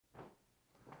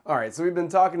All right, so we've been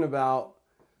talking about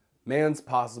man's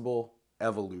possible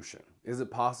evolution. Is it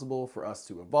possible for us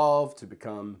to evolve, to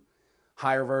become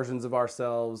higher versions of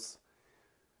ourselves?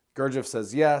 Gurdjieff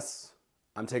says yes.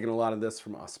 I'm taking a lot of this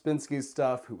from Ouspensky's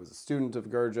stuff, who was a student of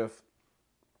Gurdjieff,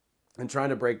 and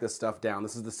trying to break this stuff down.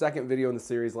 This is the second video in the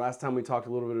series. Last time we talked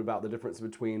a little bit about the difference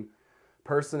between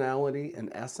personality and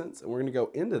essence, and we're going to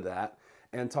go into that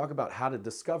and talk about how to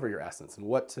discover your essence and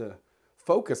what to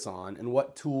focus on and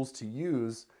what tools to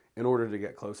use in order to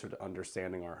get closer to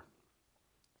understanding our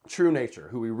true nature,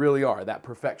 who we really are, that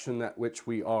perfection that which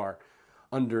we are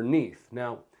underneath.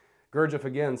 Now, Gurdjieff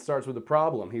again starts with a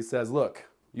problem. He says, look,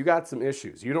 you got some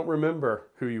issues. You don't remember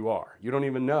who you are. You don't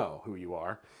even know who you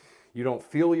are. You don't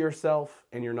feel yourself,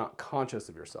 and you're not conscious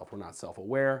of yourself. We're not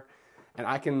self-aware. And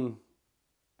I can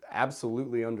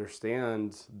absolutely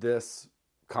understand this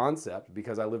concept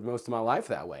because I lived most of my life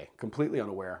that way, completely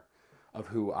unaware of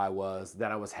who I was,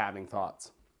 that I was having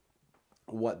thoughts,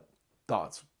 what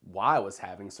thoughts, why I was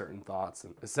having certain thoughts,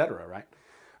 and etc., right?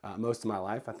 Most of my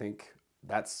life, I think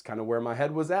that's kind of where my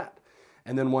head was at.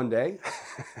 And then one day,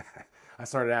 I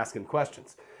started asking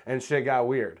questions, and shit got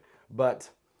weird. But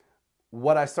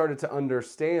what I started to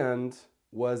understand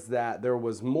was that there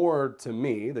was more to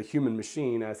me, the human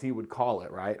machine, as he would call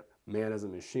it, right? Man as a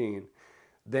machine,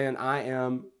 than I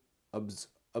am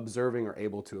observing or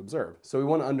able to observe. So we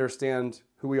want to understand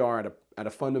who we are at a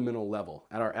fundamental level,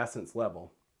 at our essence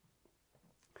level.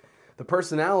 The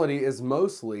personality is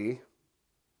mostly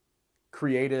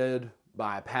created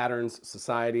by patterns,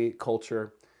 society,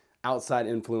 culture, outside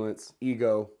influence,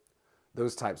 ego,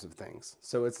 those types of things.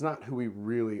 So it's not who we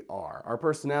really are. Our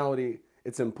personality,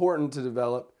 it's important to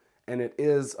develop, and it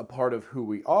is a part of who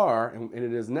we are, and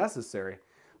it is necessary,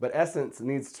 but essence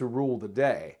needs to rule the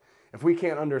day. If we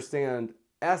can't understand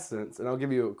essence, and I'll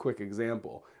give you a quick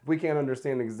example. If we can't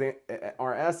understand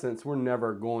our essence, we're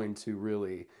never going to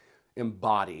really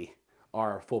embody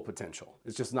our full potential.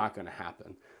 It's just not going to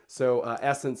happen. So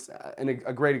essence, and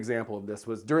a great example of this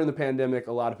was during the pandemic,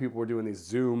 a lot of people were doing these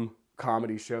Zoom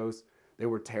comedy shows. They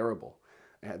were terrible.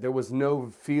 There was no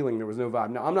feeling, there was no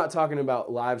vibe. Now, I'm not talking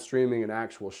about live streaming an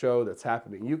actual show that's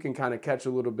happening. You can kind of catch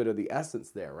a little bit of the essence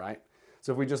there, right?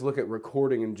 So if we just look at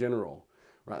recording in general,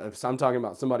 right? If I'm talking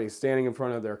about somebody standing in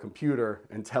front of their computer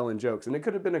and telling jokes, and it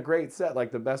could have been a great set,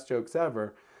 like the best jokes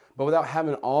ever, but without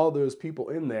having all those people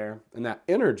in there and that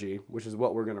energy, which is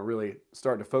what we're going to really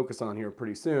start to focus on here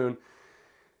pretty soon,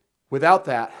 without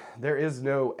that, there is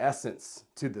no essence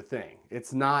to the thing. It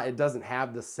doesn't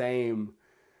have the same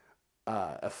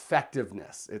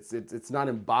effectiveness. It's not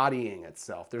embodying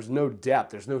itself. There's no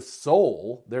depth. There's no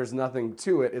soul. There's nothing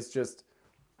to it. It's just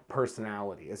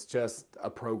personality. It's just a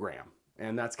program.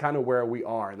 And that's kind of where we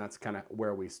are, and that's kind of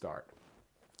where we start.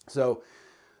 So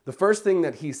the first thing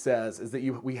that he says is that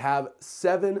we have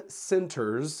 7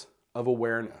 centers of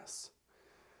awareness.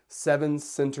 7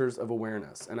 centers of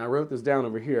awareness. And I wrote this down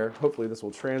over here. Hopefully this will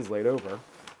translate over.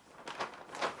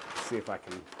 Let's see if I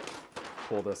can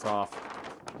pull this off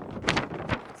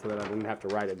so that I didn't have to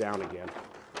write it down again.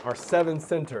 Our 7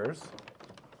 centers.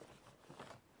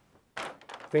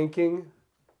 Thinking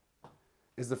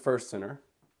is the first center.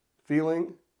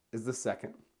 Feeling is the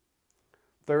second.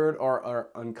 Third are our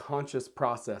unconscious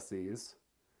processes,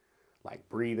 like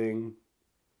breathing,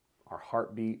 our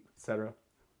heartbeat, etc.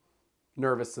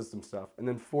 Nervous system stuff. And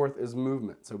then fourth is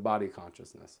movement, so body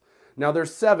consciousness. Now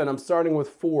there's 7. I'm starting with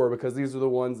 4 because these are the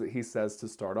ones that he says to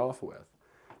start off with.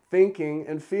 Thinking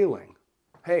and feeling.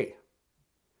 Hey,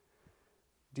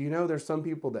 do you know there's some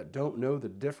people that don't know the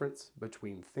difference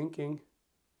between thinking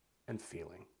and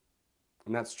feeling?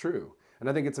 And that's true. And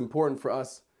I think it's important for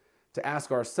us to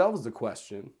ask ourselves the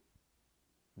question,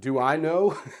 do I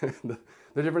know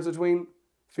the difference between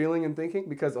feeling and thinking?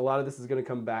 Because a lot of this is going to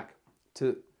come back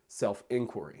to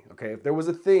self-inquiry, okay? If there was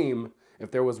a theme,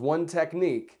 if there was one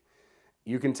technique,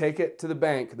 you can take it to the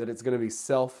bank that it's going to be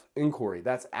self-inquiry.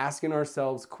 That's asking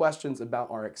ourselves questions about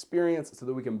our experience so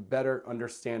that we can better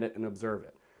understand it and observe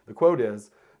it. The quote is,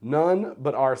 "None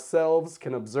but ourselves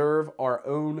can observe our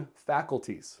own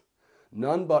faculties."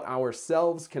 None but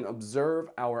ourselves can observe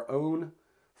our own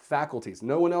faculties.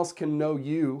 No one else can know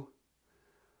you.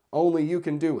 Only you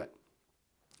can do it.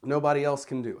 Nobody else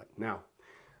can do it. Now,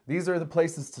 these are the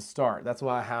places to start. That's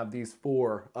why I have these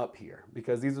 4 up here,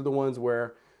 because these are the ones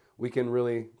where we can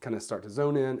really kind of start to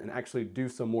zone in and actually do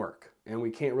some work. And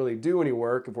we can't really do any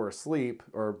work if we're asleep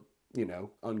or,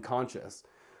 unconscious.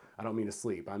 I don't mean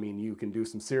asleep. I mean, you can do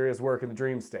some serious work in the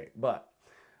dream state. But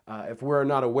if we're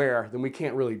not aware, then we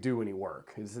can't really do any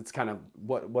work. It's kind of,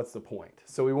 what's the point?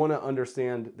 So we want to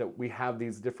understand that we have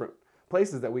these different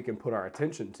places that we can put our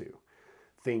attention to.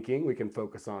 thinking. We can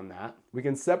focus on that. We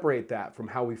can separate that from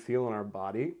how we feel in our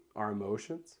body, our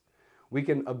emotions. We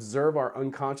can observe our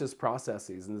unconscious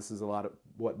processes, and this is a lot of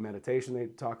what meditation they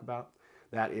talk about.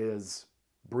 That is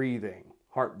breathing,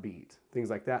 heartbeat, things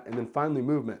like that. And then finally,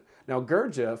 movement. Now,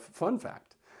 Gurdjieff, fun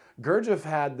fact, Gurdjieff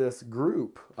had this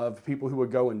group of people who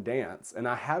would go and dance, and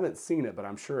I haven't seen it, but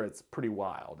I'm sure it's pretty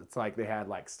wild. It's like they had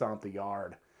like Stomp the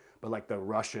Yard, but like the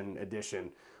Russian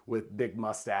edition with big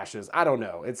mustaches. I don't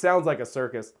know. It sounds like a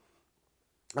circus.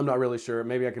 I'm not really sure.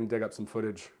 Maybe I can dig up some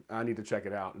footage. I need to check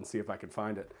it out and see if I can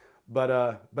find it.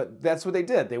 But that's what they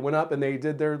did. They went up and they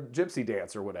did their gypsy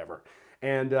dance or whatever.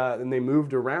 And they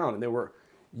moved around and they were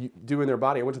doing their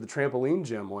body. I went to the trampoline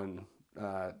gym one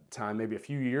time, maybe a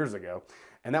few years ago.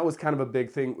 And that was kind of a big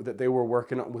thing that they were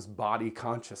working on, was body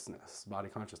consciousness. Body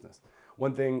consciousness.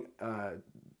 One thing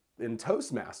in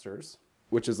Toastmasters,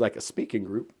 which is like a speaking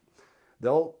group,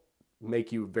 they'll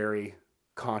make you very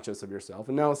conscious of yourself.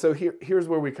 And now, so here's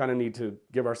where we kind of need to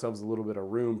give ourselves a little bit of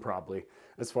room, probably,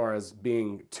 as far as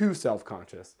being too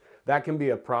self-conscious. That can be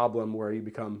a problem where you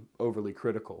become overly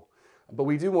critical. But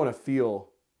we do want to feel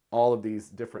all of these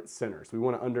different centers. We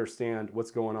want to understand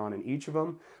what's going on in each of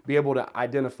them, be able to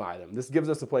identify them. This gives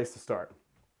us a place to start.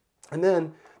 And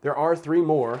then there are 3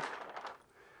 more,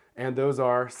 and those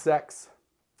are sex,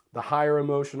 the higher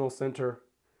emotional center,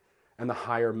 and the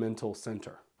higher mental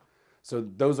center. So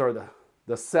those are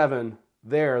the 7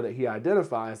 there that he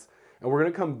identifies. And we're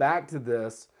going to come back to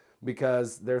this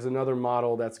because there's another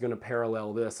model that's going to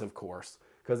parallel this, of course,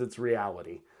 because it's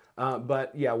reality.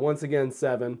 But yeah, once again,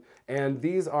 7. And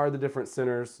these are the different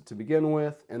centers to begin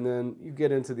with. And then you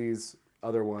get into these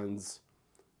other ones,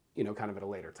 you know, kind of at a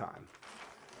later time.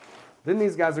 Then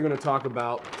these guys are going to talk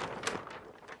about,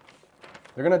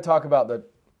 they're going to talk about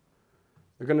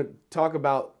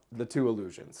the 2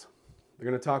 illusions. They're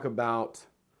going to talk about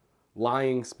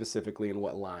lying specifically and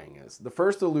what lying is. The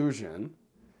first illusion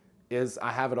is,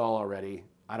 I have it all already.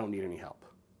 I don't need any help.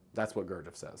 That's what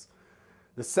Gurdjieff says.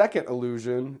 The second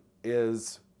illusion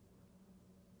is,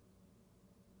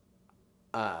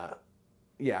 I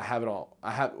have it all.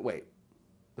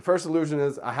 The first illusion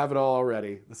is, I have it all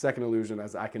already. The second illusion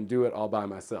is, I can do it all by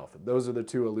myself. Those are the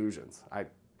 2 illusions.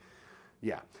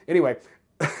 Anyway,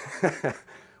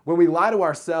 when we lie to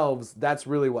ourselves, that's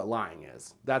really what lying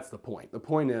is. That's the point. The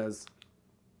point is,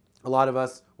 a lot of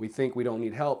us, we think we don't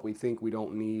need help. We think we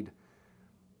don't need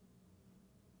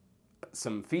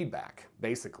some feedback,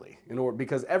 basically,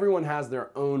 because everyone has their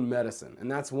own medicine. And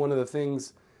that's one of the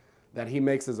things that he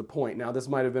makes as a point. Now, this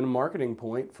might have been a marketing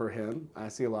point for him. I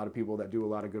see a lot of people that do a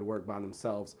lot of good work by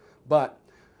themselves. But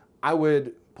I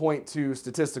would point to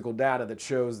statistical data that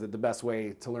shows that the best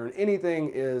way to learn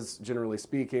anything is, generally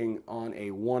speaking, on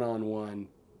a one-on-one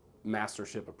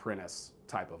mastership apprentice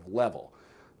type of level.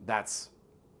 That's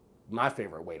my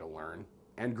favorite way to learn.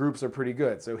 And groups are pretty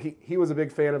good. So he was a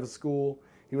big fan of a school.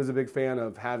 He was a big fan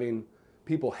of having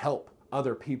people help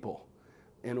other people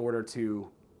in order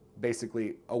to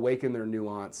basically awaken their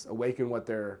nuance, awaken what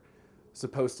they're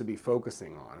supposed to be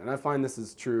focusing on. And I find this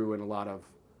is true in a lot of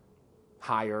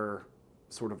higher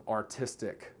sort of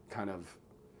artistic kind of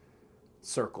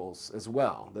circles as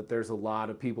well, that there's a lot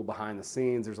of people behind the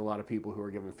scenes. There's a lot of people who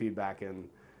are giving feedback,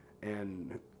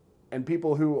 and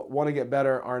people who want to get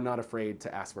better are not afraid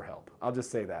to ask for help. I'll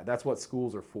just say that. That's what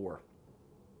schools are for.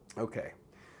 Okay.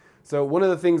 So one of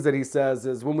the things that he says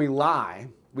is, when we lie,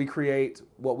 we create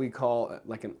what we call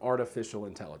like an artificial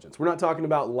intelligence. We're not talking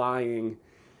about lying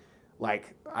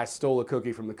like, I stole a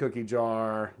cookie from the cookie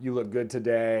jar, you look good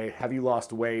today, have you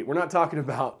lost weight? We're not talking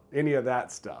about any of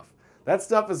that stuff. That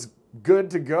stuff is good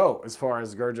to go as far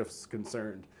as Gurdjieff's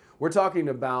concerned. We're talking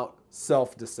about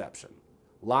self-deception,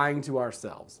 lying to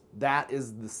ourselves. That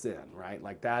is the sin, right?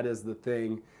 Like, that is the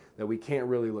thing that we can't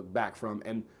really look back from,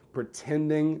 and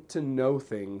pretending to know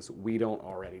things we don't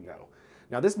already know.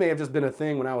 Now, this may have just been a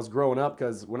thing when I was growing up,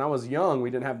 because when I was young,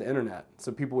 we didn't have the internet,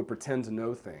 so people would pretend to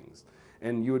know things.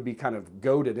 And you would be kind of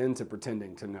goaded into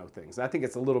pretending to know things. I think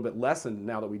it's a little bit lessened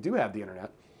now that we do have the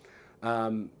internet.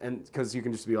 And because you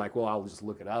can just be like, well, I'll just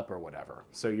look it up or whatever.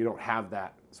 So you don't have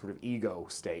that sort of ego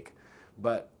stake.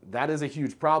 But that is a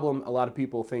huge problem. A lot of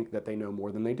people think that they know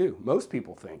more than they do. Most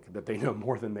people think that they know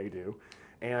more than they do.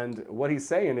 And what he's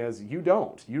saying is, you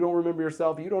don't. You don't remember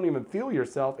yourself. You don't even feel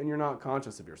yourself. And you're not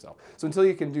conscious of yourself. So until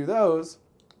you can do those,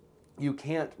 you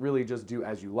can't really just do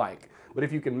as you like. But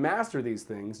if you can master these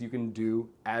things, you can do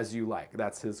as you like.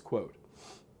 That's his quote.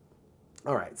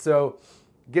 All right, so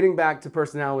getting back to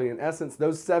personality and essence,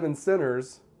 those 7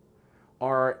 centers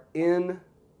are in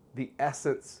the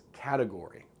essence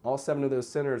category. All 7 of those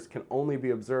centers can only be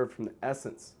observed from the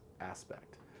essence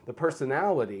aspect. The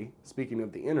personality, speaking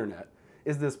of the internet,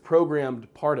 is this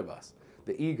programmed part of us,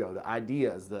 the ego, the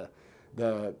ideas, the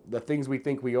things we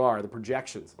think we are, the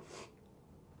projections.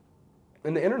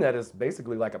 And the internet is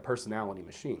basically like a personality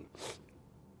machine.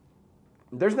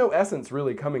 There's no essence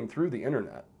really coming through the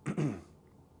internet.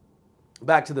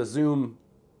 Back to the Zoom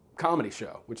comedy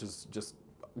show, which is just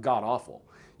god-awful.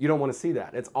 You don't want to see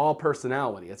that. It's all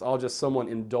personality. It's all just someone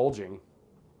indulging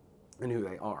in who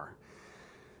they are.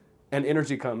 And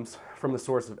energy comes from the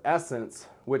source of essence,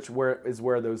 which is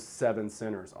where those 7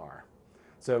 centers are.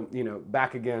 So,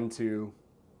 back again to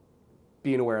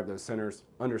being aware of those centers,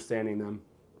 understanding them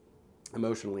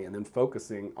emotionally, and then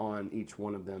focusing on each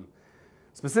one of them,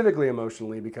 specifically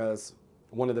emotionally, because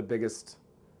one of the biggest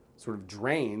sort of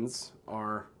drains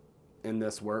are, in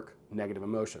this work, negative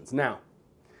emotions. Now,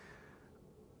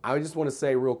 I just want to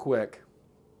say real quick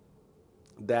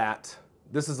that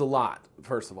this is a lot,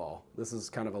 first of all. This is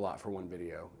kind of a lot for one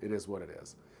video. It is what it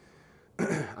is.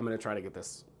 I'm going to try to get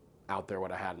this out there,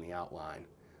 what I had in the outline.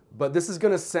 But this is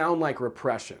going to sound like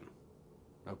repression,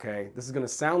 okay? This is going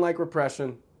to sound like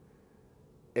repression.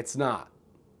 It's not,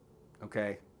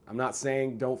 okay? I'm not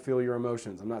saying don't feel your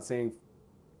emotions. I'm not saying,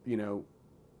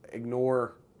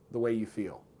 ignore the way you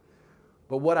feel.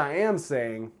 But what I am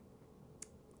saying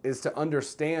is to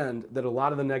understand that a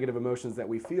lot of the negative emotions that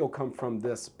we feel come from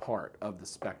this part of the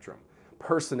spectrum.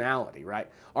 Personality, right?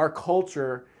 Our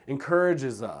culture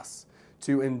encourages us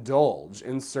to indulge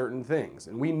in certain things.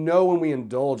 And we know when we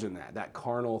indulge in that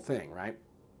carnal thing, right?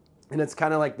 And it's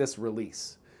kind of like this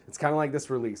release. It's kind of like this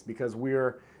release because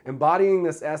we're embodying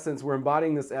this essence,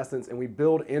 and we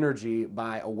build energy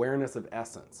by awareness of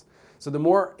essence. So the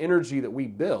more energy that we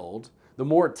build, the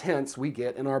more tense we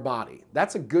get in our body.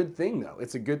 That's a good thing, though.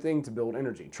 It's a good thing to build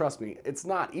energy. Trust me, it's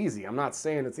not easy. I'm not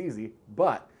saying it's easy,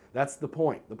 but that's the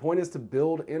point. The point is to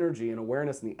build energy and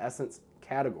awareness in the essence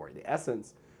category. The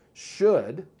essence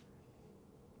should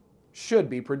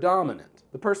be predominant.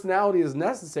 The personality is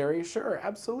necessary, sure,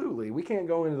 absolutely. We can't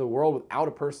go into the world without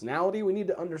a personality. We need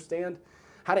to understand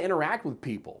how to interact with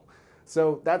people.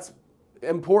 So that's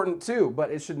important too,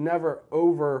 but it should never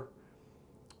overwhelm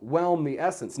the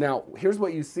essence. Now, here's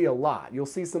what you see a lot. You'll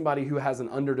see somebody who has an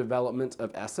underdevelopment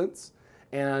of essence,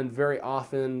 and very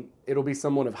often it'll be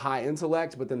someone of high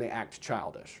intellect, but then they act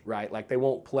childish, right? Like they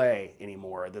won't play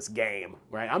anymore this game,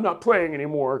 right? I'm not playing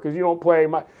anymore because you don't play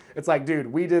my... It's like, dude,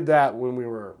 we did that when we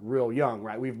were real young,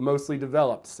 right? We've mostly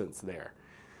developed since there.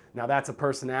 Now that's a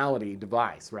personality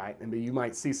device, right? And you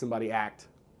might see somebody act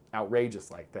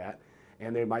outrageous like that,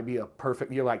 and they might be a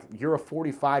perfect... You're like, you're a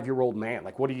 45-year-old man.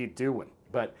 Like, what are you doing?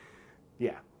 But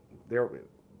yeah,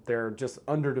 they're just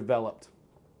underdeveloped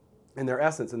in their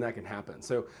essence, and that can happen.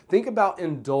 So think about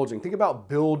indulging, think about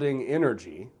building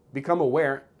energy, become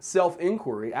aware,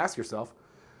 self-inquiry, ask yourself,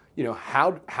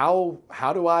 how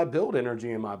do I build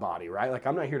energy in my body, right? Like,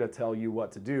 I'm not here to tell you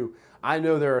what to do. I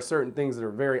know there are certain things that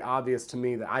are very obvious to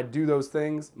me that I do those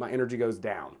things, my energy goes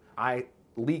down. I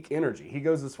leak energy. He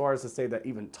goes as far as to say that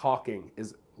even talking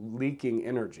is leaking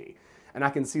energy. And I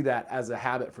can see that as a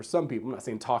habit for some people. I'm not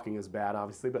saying talking is bad,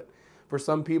 obviously, but for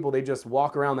some people, they just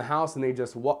walk around the house and they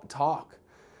just talk.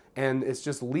 And it's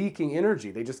just leaking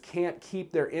energy. They just can't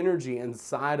keep their energy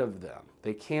inside of them.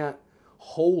 They can't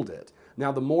hold it.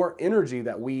 Now, the more energy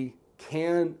that we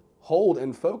can hold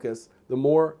and focus, the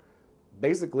more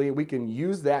basically we can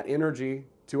use that energy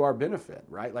to our benefit,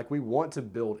 right? Like, we want to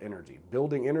build energy.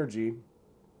 Building energy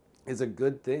is a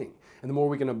good thing. And the more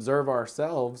we can observe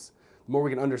ourselves, the more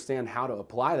we can understand how to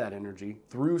apply that energy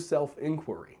through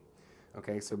self-inquiry.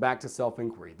 Okay, so back to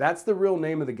self-inquiry. That's the real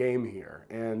name of the game here.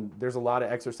 And there's a lot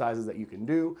of exercises that you can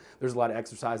do. There's a lot of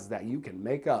exercises that you can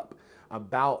make up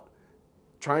about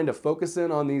trying to focus in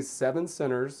on these 7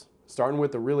 centers, starting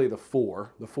with the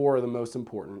 4. The 4 are the most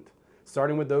important.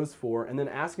 Starting with those 4, and then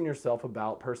asking yourself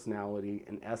about personality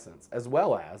and essence, as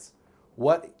well as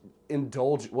what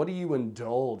do you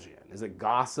indulge in? Is it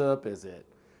gossip? Is it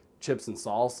chips and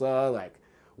salsa? Like,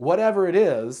 whatever it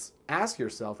is, ask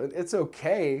yourself. And it's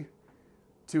okay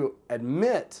to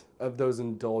admit of those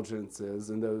indulgences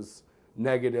and those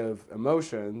negative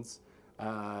emotions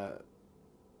that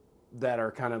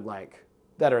are kind of like,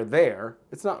 that are there.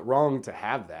 It's not wrong to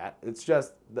have that. It's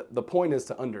just, the point is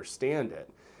to understand it.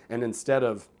 And instead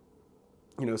of,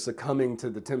 succumbing to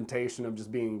the temptation of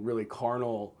just being really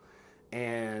carnal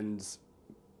and,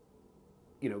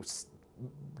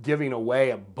 giving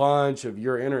away a bunch of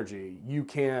your energy, you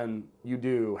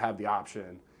do have the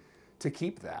option to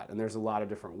keep that. And there's a lot of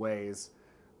different ways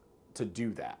to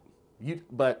do that.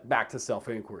 But back to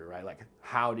self-inquiry, right? Like,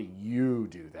 how do you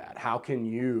do that? How can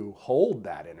you hold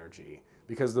that energy?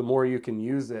 Because the more you can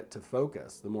use it to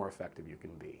focus, the more effective you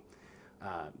can be.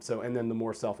 And then the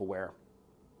more self-aware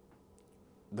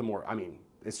the more, I mean,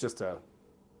 it's a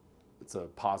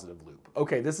positive loop.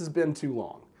 Okay, this has been too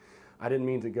long. I didn't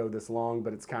mean to go this long,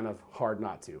 but it's kind of hard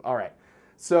not to. All right.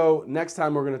 So next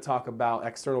time we're going to talk about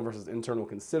external versus internal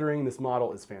considering. This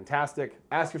model is fantastic.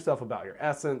 Ask yourself about your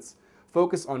essence.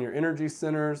 Focus on your energy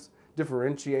centers.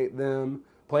 Differentiate them.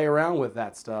 Play around with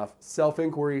that stuff.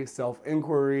 Self-inquiry,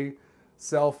 self-inquiry,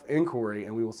 self-inquiry,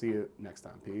 and we will see you next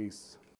time. Peace.